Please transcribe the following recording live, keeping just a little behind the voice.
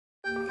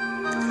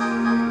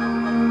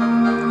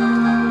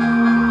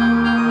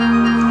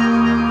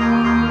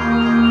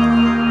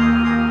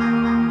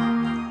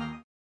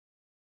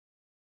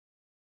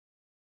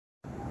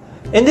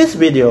In this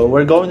video,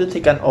 we're going to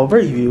take an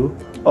overview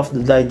of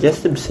the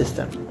digestive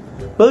system.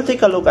 We'll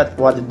take a look at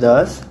what it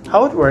does,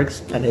 how it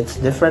works, and its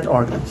different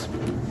organs.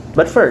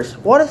 But first,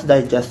 what is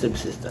digestive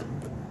system?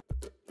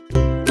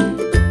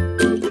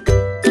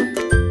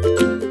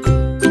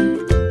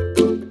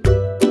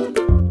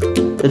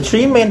 The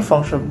three main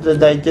functions of the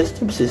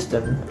digestive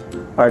system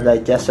are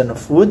digestion of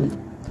food,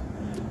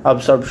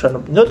 absorption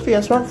of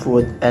nutrients from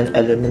food, and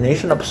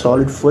elimination of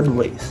solid food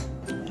waste.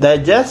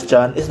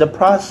 Digestion is the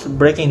process of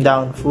breaking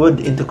down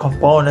food into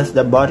components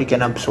the body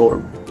can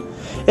absorb.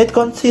 It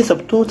consists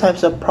of two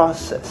types of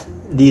processes.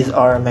 These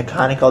are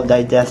mechanical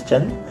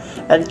digestion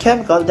and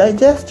chemical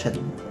digestion.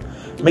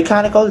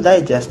 Mechanical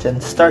digestion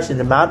starts in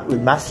the mouth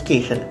with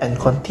mastication and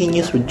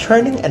continues with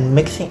churning and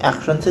mixing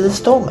actions in the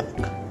stomach.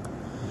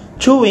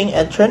 Chewing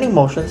and churning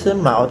motions in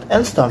the mouth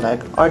and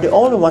stomach are the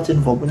only ones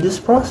involved in this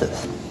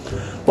process.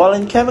 While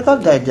in chemical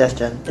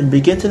digestion, it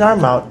begins in our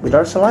mouth with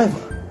our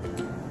saliva.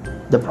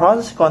 The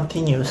process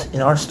continues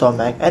in our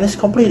stomach and is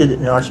completed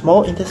in our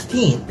small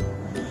intestine.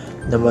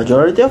 The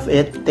majority of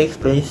it takes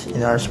place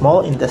in our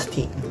small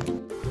intestine.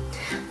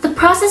 The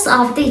process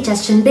of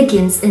digestion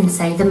begins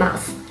inside the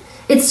mouth.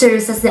 It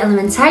serves as the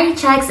alimentary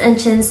tract's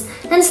entrance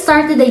and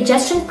starts the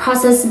digestion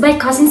process by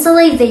causing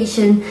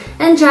salivation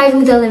and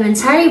driving the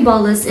alimentary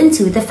bolus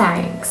into the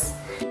pharynx.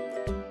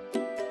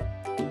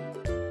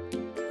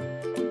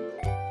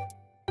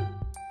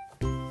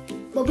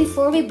 But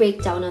before we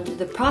break down onto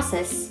the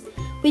process,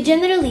 we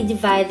generally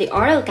divide the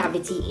oral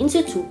cavity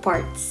into two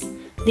parts,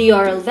 the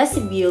oral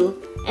vestibule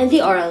and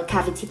the oral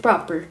cavity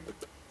proper.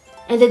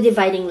 And the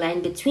dividing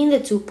line between the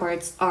two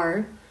parts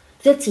are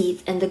the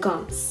teeth and the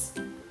gums.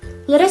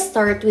 Let us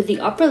start with the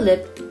upper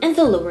lip and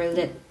the lower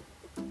lip.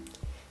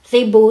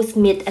 They both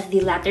meet at the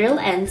lateral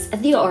ends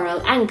at the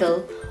oral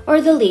angle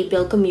or the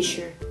labial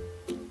commissure.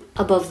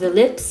 Above the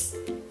lips,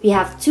 we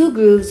have two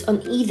grooves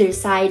on either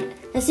side,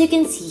 as you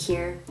can see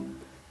here,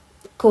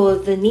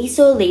 called the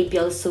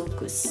nasolabial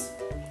sulcus.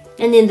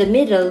 And in the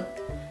middle,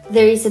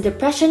 there is a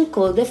depression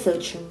called the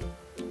philtrum.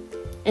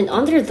 And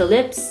under the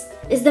lips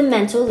is the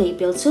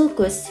mentolabial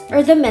sulcus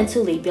or the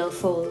mentolabial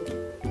fold.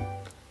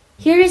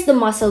 Here is the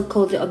muscle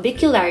called the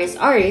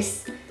orbicularis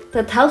oris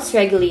that helps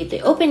regulate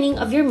the opening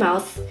of your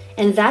mouth,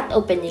 and that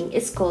opening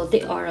is called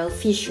the oral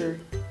fissure.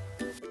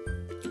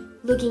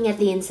 Looking at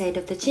the inside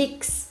of the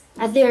cheeks,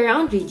 at the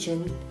around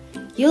region,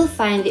 you'll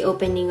find the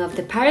opening of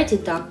the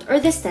parotid duct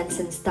or the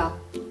Stenson's duct,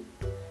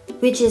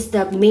 which is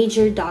the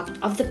major duct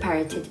of the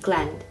parotid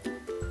gland.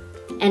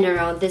 And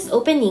around this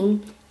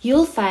opening,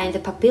 you'll find the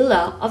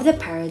papilla of the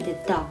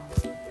parotid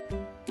duct.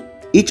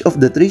 Each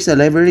of the three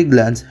salivary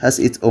glands has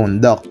its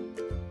own duct.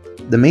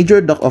 The major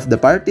duct of the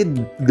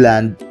parotid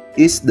gland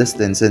is the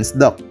Stenson's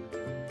duct.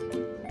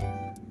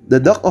 The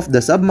duct of the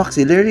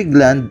submaxillary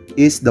gland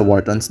is the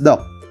Wharton's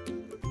duct.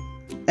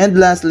 And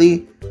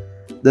lastly,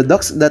 the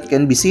ducts that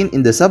can be seen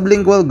in the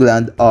sublingual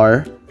gland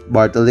are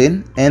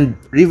Bartholin and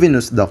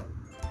Rivinus duct.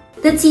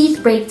 The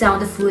teeth break down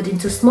the food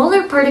into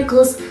smaller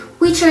particles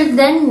which are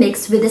then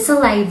mixed with the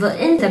saliva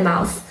in the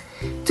mouth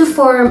to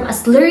form a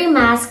slurry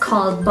mass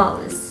called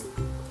bolus.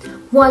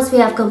 Once we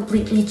have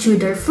completely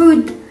chewed our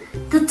food,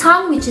 the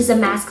tongue, which is a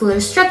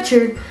muscular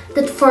structure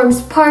that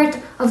forms part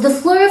of the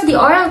floor of the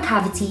oral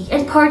cavity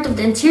and part of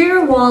the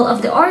anterior wall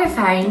of the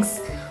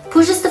oropharynx,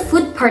 pushes the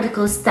food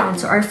particles down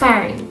to our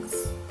pharynx.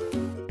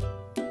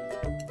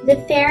 The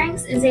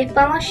pharynx is a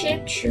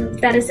funnel-shaped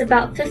tube that is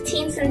about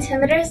 15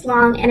 centimeters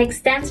long and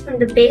extends from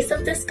the base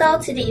of the skull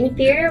to the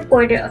inferior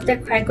border of the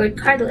cricoid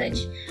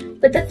cartilage,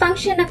 with the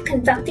function of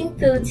conducting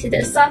food to the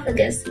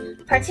esophagus,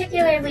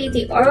 particularly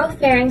the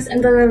oropharynx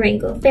and the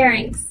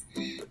laryngopharynx.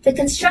 The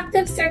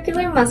constructive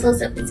circular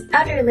muscles of its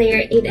outer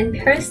layer aid in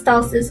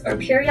peristalsis or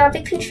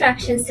periodic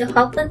contractions to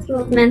help with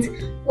movement,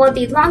 while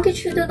the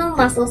longitudinal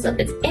muscles of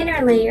its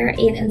inner layer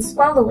aid in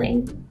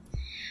swallowing.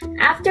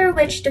 After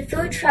which the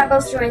food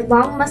travels through a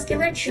long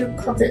muscular tube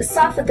called the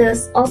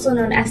esophagus, also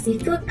known as the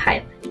food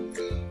pipe.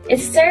 It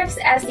serves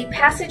as the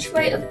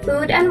passageway of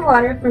food and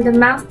water from the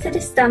mouth to the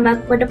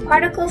stomach, where the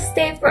particles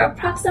stay for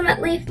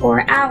approximately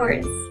 4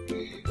 hours.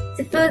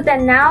 The food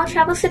then now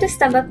travels to the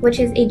stomach,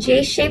 which is a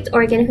J-shaped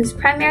organ whose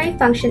primary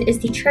function is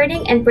the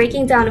churning and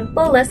breaking down of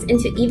bolus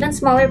into even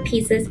smaller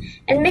pieces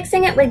and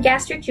mixing it with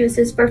gastric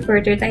juices for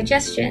further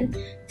digestion,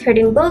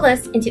 turning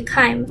bolus into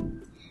chyme.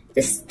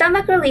 The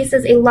stomach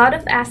releases a lot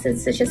of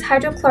acids such as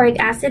hydrochloric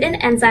acid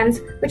and enzymes,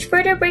 which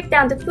further break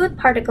down the food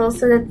particles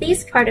so that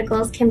these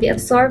particles can be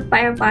absorbed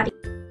by our body.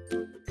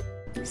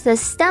 The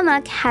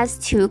stomach has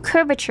two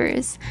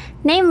curvatures,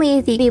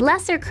 namely the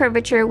lesser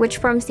curvature, which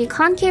forms the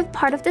concave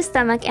part of the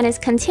stomach and is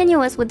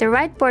continuous with the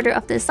right border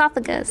of the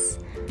esophagus.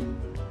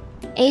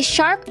 A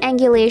sharp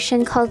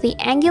angulation called the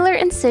angular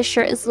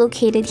incisure is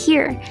located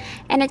here,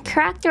 and it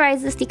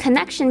characterizes the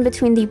connection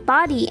between the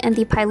body and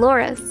the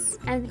pylorus.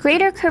 And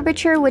greater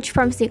curvature, which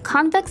forms the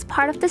convex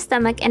part of the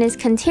stomach and is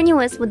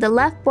continuous with the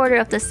left border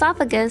of the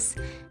esophagus.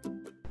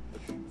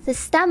 The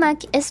stomach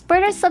is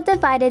further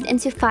subdivided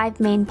into 5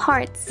 main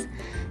parts.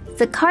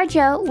 the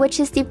cardia, which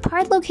is the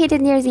part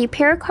located near the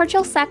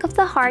pericardial sac of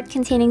the heart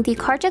containing the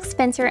cardiac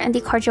sphincter and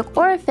the cardiac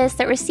orifice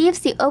that receives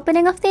the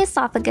opening of the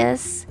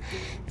esophagus,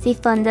 the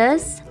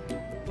fundus,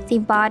 the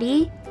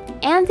body,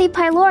 and the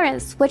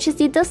pylorus, which is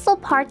the distal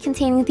part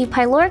containing the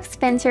pyloric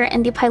sphincter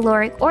and the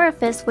pyloric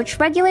orifice, which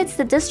regulates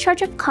the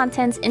discharge of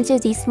contents into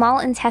the small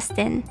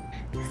intestine.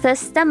 The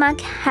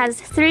stomach has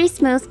 3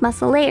 smooth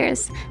muscle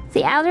layers: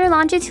 the outer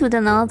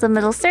longitudinal, the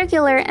middle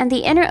circular, and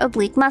the inner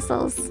oblique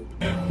muscles.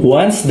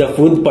 Once the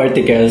food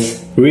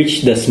particles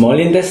reach the small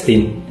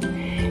intestine,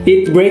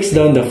 it breaks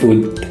down the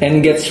food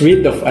and gets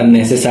rid of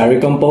unnecessary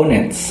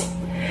components.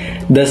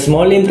 The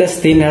small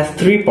intestine has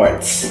 3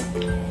 parts.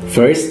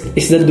 First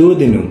is the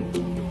duodenum.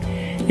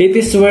 It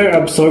is where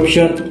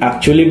absorption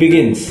actually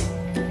begins.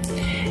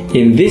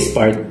 In this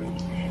part,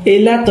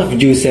 a lot of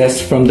juices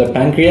from the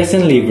pancreas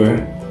and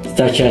liver,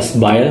 such as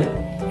bile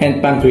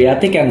and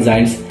pancreatic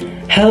enzymes,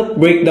 help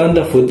break down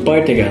the food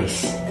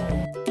particles.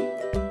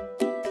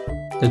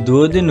 The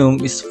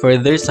duodenum is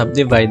further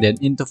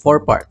subdivided into 4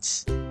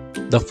 parts.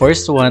 The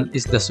first one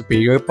is the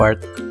superior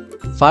part,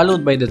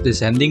 followed by the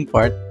descending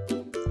part,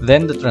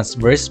 then the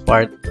transverse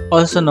part,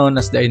 also known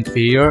as the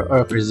inferior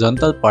or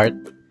horizontal part,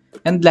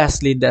 and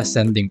lastly the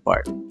ascending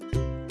part.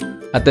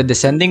 At the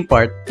descending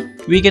part,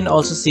 we can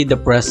also see the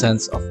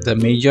presence of the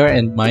major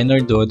and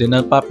minor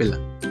duodenal papilla,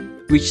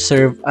 which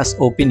serve as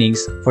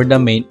openings for the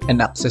main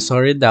and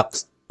accessory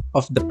ducts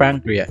of the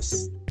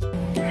pancreas.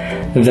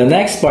 The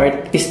next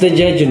part is the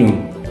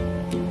jejunum.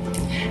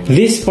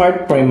 This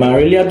part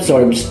primarily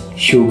absorbs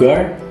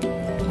sugar,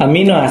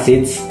 amino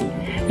acids,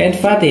 and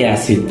fatty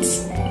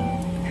acids.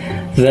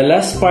 The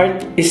last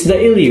part is the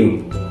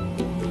ileum,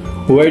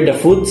 where the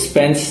food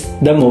spends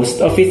the most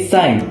of its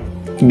time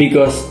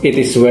because it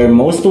is where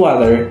most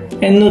water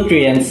and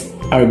nutrients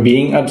are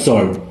being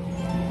absorbed.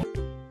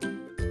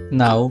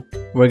 Now,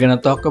 we're gonna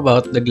talk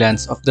about the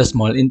glands of the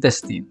small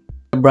intestine,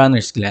 the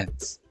Brunner's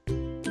glands.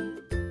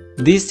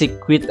 These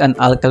secrete an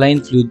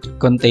alkaline fluid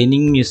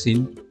containing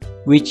mucin,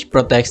 which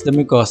protects the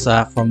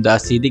mucosa from the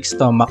acidic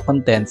stomach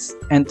contents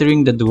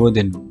entering the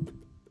duodenum.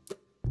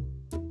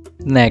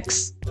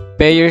 Next,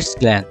 Peyer's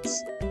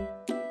glands.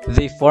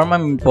 They form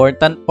an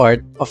important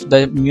part of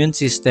the immune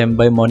system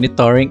by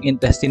monitoring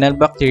intestinal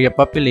bacteria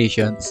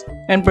populations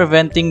and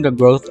preventing the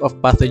growth of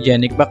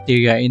pathogenic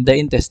bacteria in the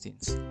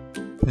intestines.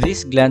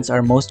 These glands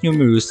are most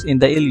numerous in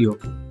the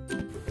ileum.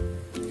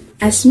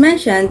 As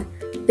mentioned,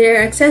 there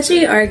are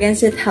accessory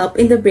organs that help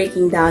in the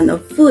breaking down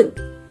of food,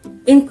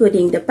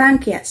 including the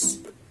pancreas,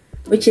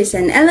 which is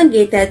an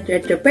elongated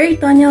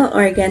retroperitoneal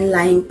organ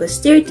lying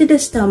posterior to the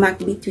stomach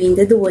between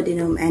the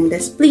duodenum and the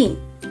spleen.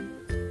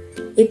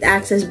 It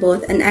acts as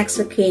both an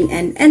exocrine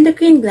and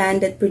endocrine gland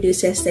that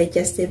produces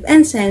digestive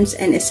enzymes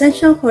and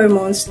essential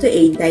hormones to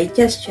aid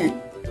digestion.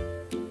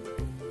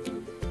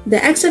 The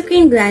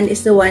exocrine gland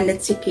is the one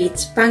that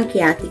secretes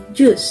pancreatic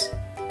juice,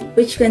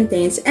 which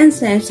contains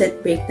enzymes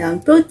that break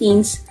down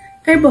proteins,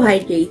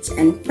 carbohydrates,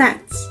 and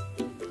fats.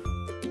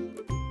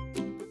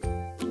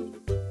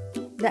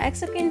 The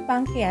exocrine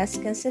pancreas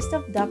consists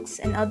of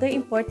ducts and other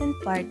important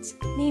parts,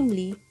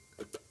 namely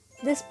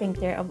the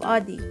sphincter of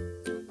Oddi,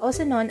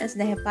 also known as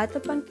the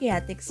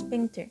hepatopancreatic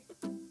sphincter.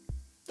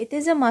 It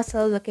is a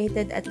muscle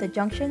located at the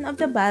junction of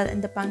the bile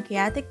and the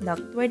pancreatic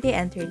duct where they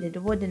enter the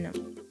duodenum,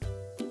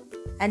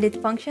 and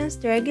it functions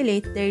to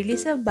regulate the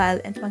release of bile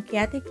and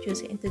pancreatic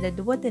juice into the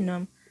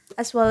duodenum,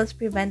 as well as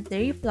prevent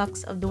the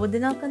reflux of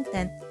duodenal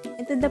content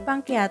into the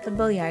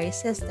pancreatobiliary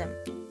system.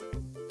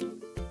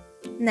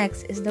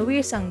 Next is the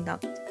Wirsung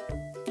duct.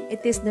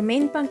 It is the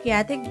main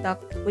pancreatic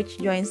duct which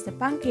joins the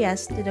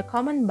pancreas to the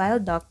common bile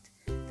duct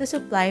to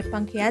supply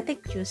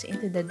pancreatic juice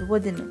into the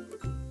duodenum.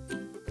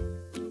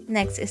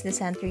 Next is the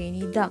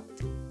Santorini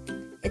duct.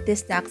 It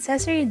is the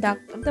accessory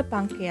duct of the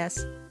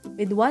pancreas,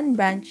 with one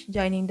branch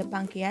joining the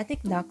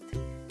pancreatic duct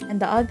and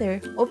the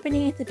other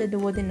opening into the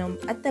duodenum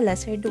at the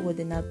lesser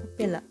duodenal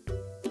papilla.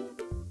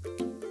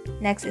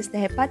 Next is the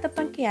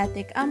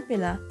hepatopancreatic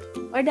ampulla,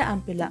 or the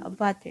ampulla of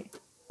Vater.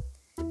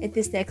 It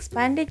is the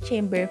expanded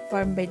chamber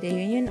formed by the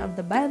union of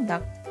the bile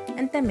duct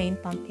and the main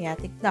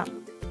pancreatic duct.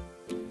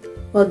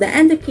 While the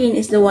endocrine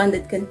is the one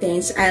that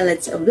contains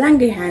islets of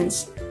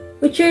Langerhans,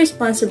 which are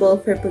responsible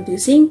for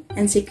producing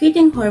and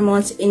secreting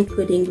hormones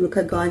including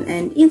glucagon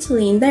and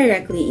insulin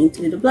directly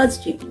into the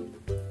bloodstream.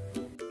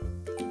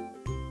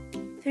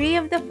 3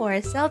 of the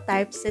 4 cell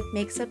types that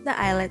makes up the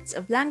islets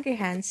of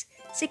Langerhans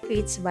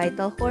secretes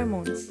vital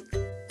hormones.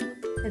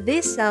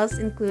 These cells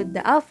include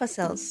the alpha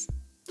cells.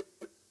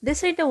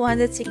 These are the one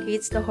that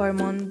secretes the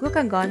hormone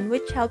glucagon,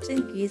 which helps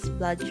increase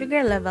blood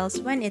sugar levels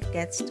when it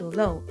gets too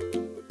low.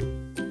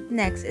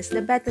 Next is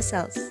the beta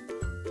cells.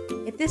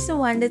 It is the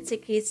one that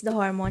secretes the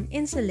hormone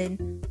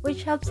insulin,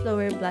 which helps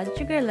lower blood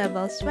sugar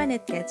levels when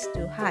it gets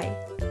too high.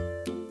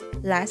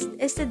 Last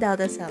is the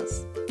delta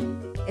cells.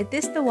 It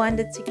is the one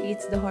that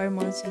secretes the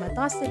hormone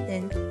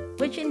somatostatin,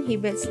 which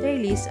inhibits the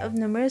release of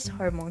numerous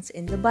hormones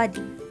in the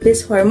body.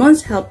 These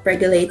hormones help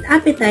regulate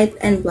appetite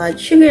and blood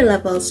sugar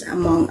levels,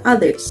 among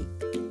others.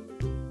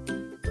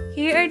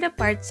 Here are the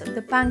parts of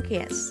the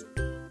pancreas.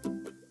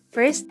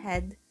 First,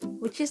 head,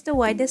 which is the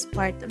widest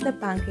part of the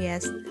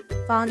pancreas,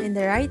 found in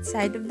the right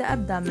side of the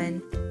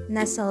abdomen,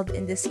 nestled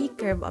in the C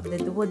curve of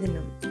the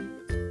duodenum.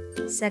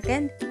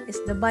 Second is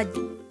the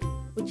body,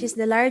 which is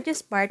the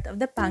largest part of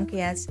the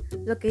pancreas,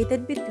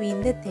 located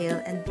between the tail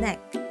and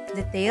neck.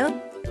 The tail,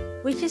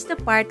 which is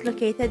the part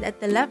located at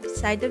the left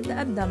side of the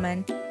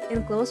abdomen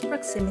in close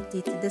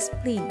proximity to the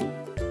spleen.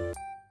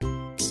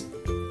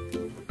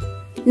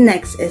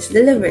 Next is the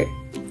liver.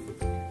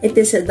 It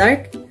is a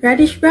dark,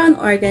 reddish-brown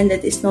organ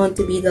that is known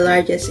to be the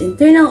largest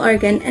internal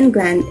organ and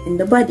gland in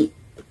the body.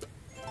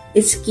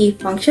 Its key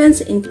functions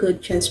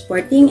include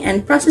transporting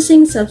and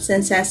processing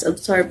substances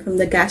absorbed from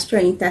the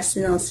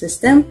gastrointestinal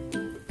system,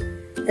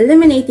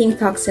 eliminating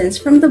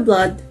toxins from the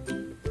blood,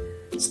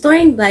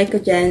 storing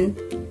glycogen,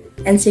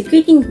 and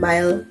secreting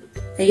bile,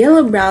 a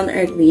yellow-brown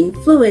or green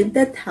fluid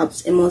that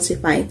helps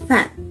emulsify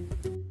fat.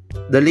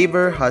 The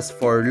liver has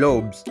 4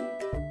 lobes: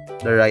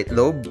 the right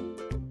lobe,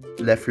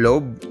 left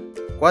lobe,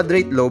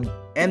 quadrate lobe,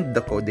 and the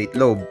caudate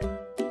lobe.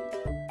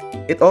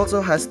 It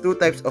also has 2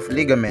 types of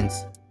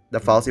ligaments, the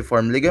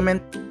falciform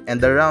ligament and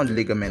the round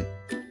ligament.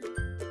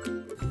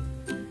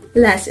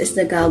 Last is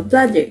the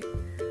gallbladder,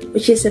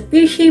 which is a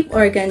pear-shaped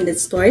organ that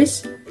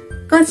stores,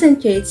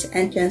 concentrates,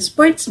 and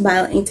transports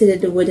bile into the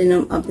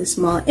duodenum of the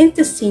small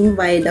intestine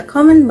via the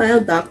common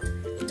bile duct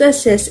to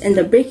assist in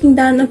the breaking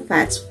down of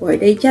fats for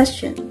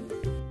digestion.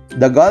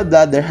 The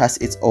gallbladder has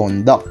its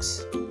own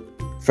ducts.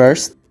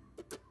 First,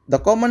 the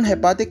common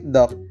hepatic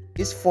duct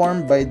is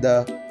formed by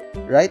the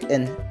right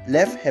and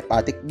left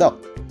hepatic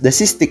duct, the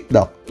cystic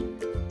duct.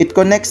 It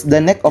connects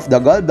the neck of the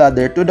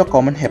gallbladder to the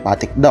common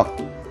hepatic duct,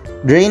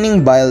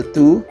 draining bile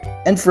to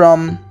and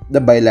from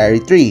the biliary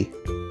tree.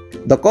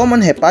 The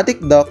common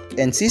hepatic duct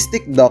and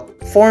cystic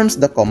duct forms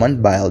the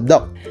common bile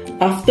duct.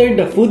 After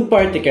the food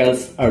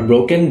particles are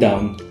broken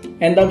down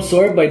and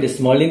absorbed by the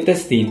small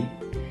intestine,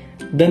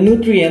 the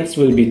nutrients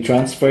will be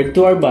transferred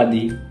to our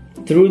body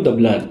through the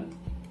blood.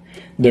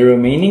 The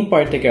remaining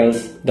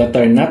particles that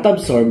are not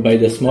absorbed by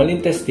the small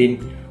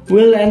intestine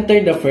will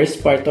enter the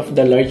first part of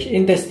the large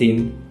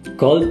intestine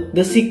called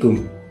the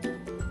cecum.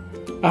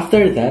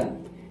 After that,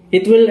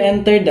 it will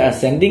enter the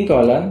ascending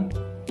colon,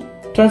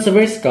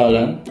 transverse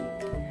colon,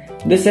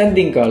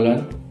 descending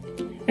colon,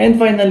 and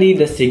finally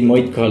the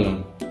sigmoid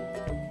colon.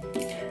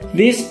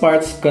 These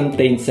parts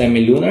contain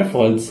semilunar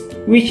folds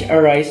which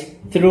arise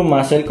through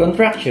muscle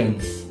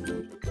contractions.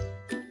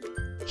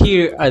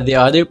 Here are the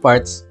other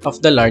parts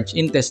of the large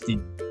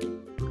intestine.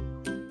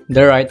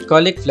 The right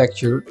colic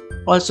flexure,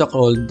 also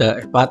called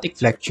the hepatic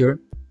flexure,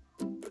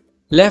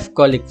 left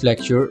colic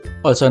flexure,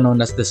 also known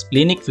as the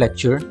splenic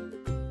flexure,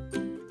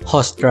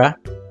 haustra,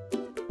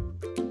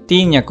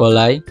 tinea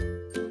coli,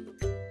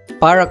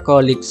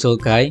 paracolic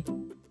sulci,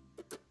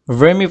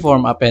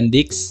 vermiform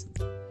appendix,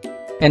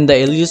 and the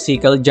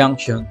ileocecal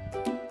junction.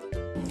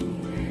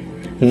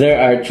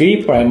 There are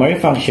 3 primary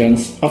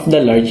functions of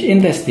the large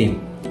intestine: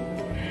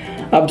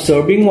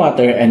 absorbing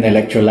water and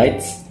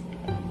electrolytes,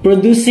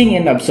 producing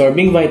and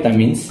absorbing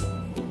vitamins,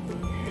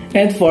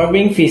 and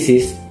forming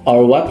feces,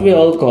 or what we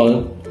all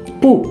call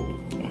poop.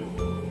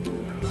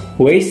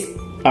 Waste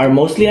are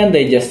mostly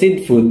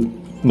undigested food,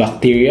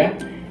 bacteria,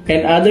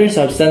 and other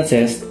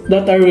substances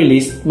that are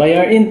released by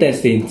our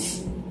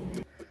intestines.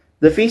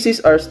 The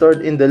feces are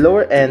stored in the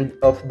lower end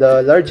of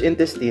the large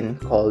intestine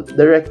called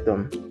the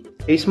rectum,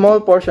 a small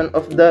portion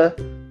of the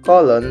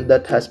colon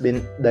that has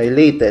been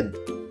dilated.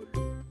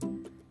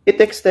 It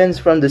extends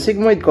from the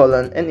sigmoid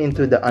colon and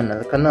into the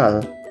anal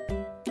canal.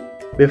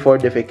 Before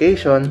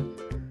defecation,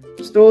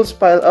 stools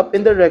pile up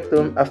in the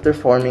rectum after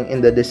forming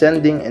in the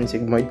descending and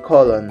sigmoid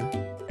colon.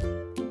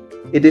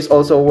 It is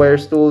also where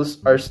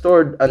stools are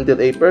stored until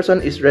a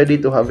person is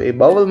ready to have a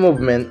bowel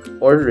movement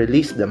or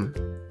release them.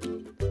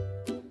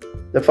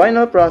 The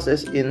final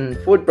process in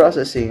food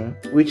processing,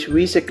 which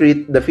we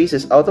secrete the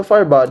feces out of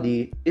our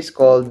body, is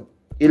called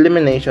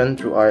elimination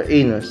through our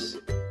anus.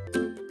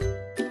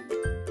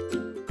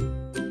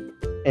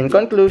 In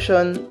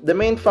conclusion, the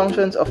main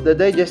functions of the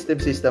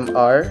digestive system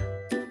are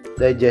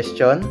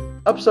digestion,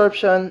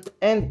 absorption,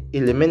 and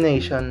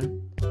elimination.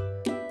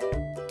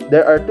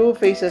 There are 2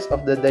 phases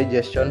of the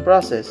digestion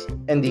process,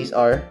 and these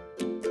are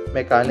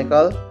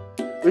mechanical,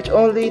 which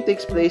only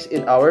takes place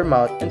in our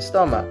mouth and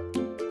stomach,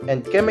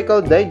 and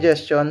chemical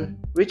digestion,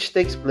 which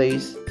takes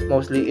place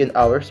mostly in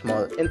our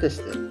small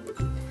intestine.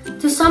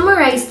 To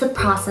summarize the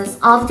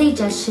process of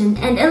digestion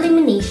and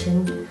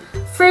elimination,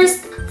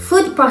 first,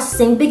 food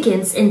processing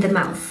begins in the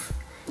mouth.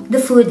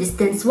 The food is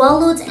then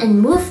swallowed and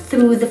moved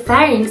through the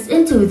pharynx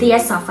into the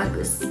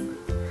esophagus.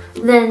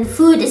 Then,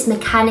 food is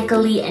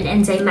mechanically and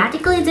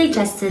enzymatically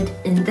digested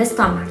in the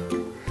stomach.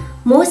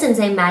 Most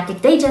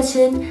enzymatic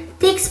digestion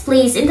takes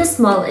place in the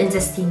small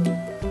intestine.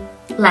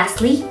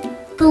 Lastly,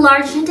 the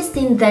large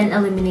intestine then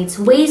eliminates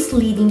waste,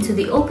 leading to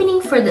the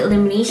opening for the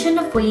elimination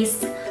of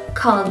waste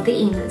called the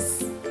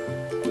anus.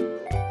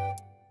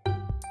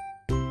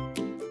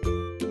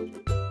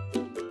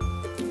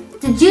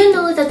 Did you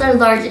know that our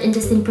large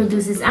intestine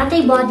produces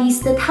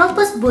antibodies that help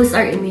us boost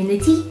our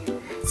immunity?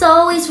 So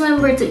always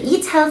remember to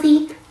eat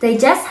healthy,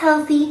 digest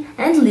healthy,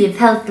 and live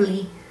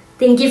healthily.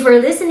 Thank you for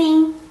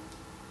listening.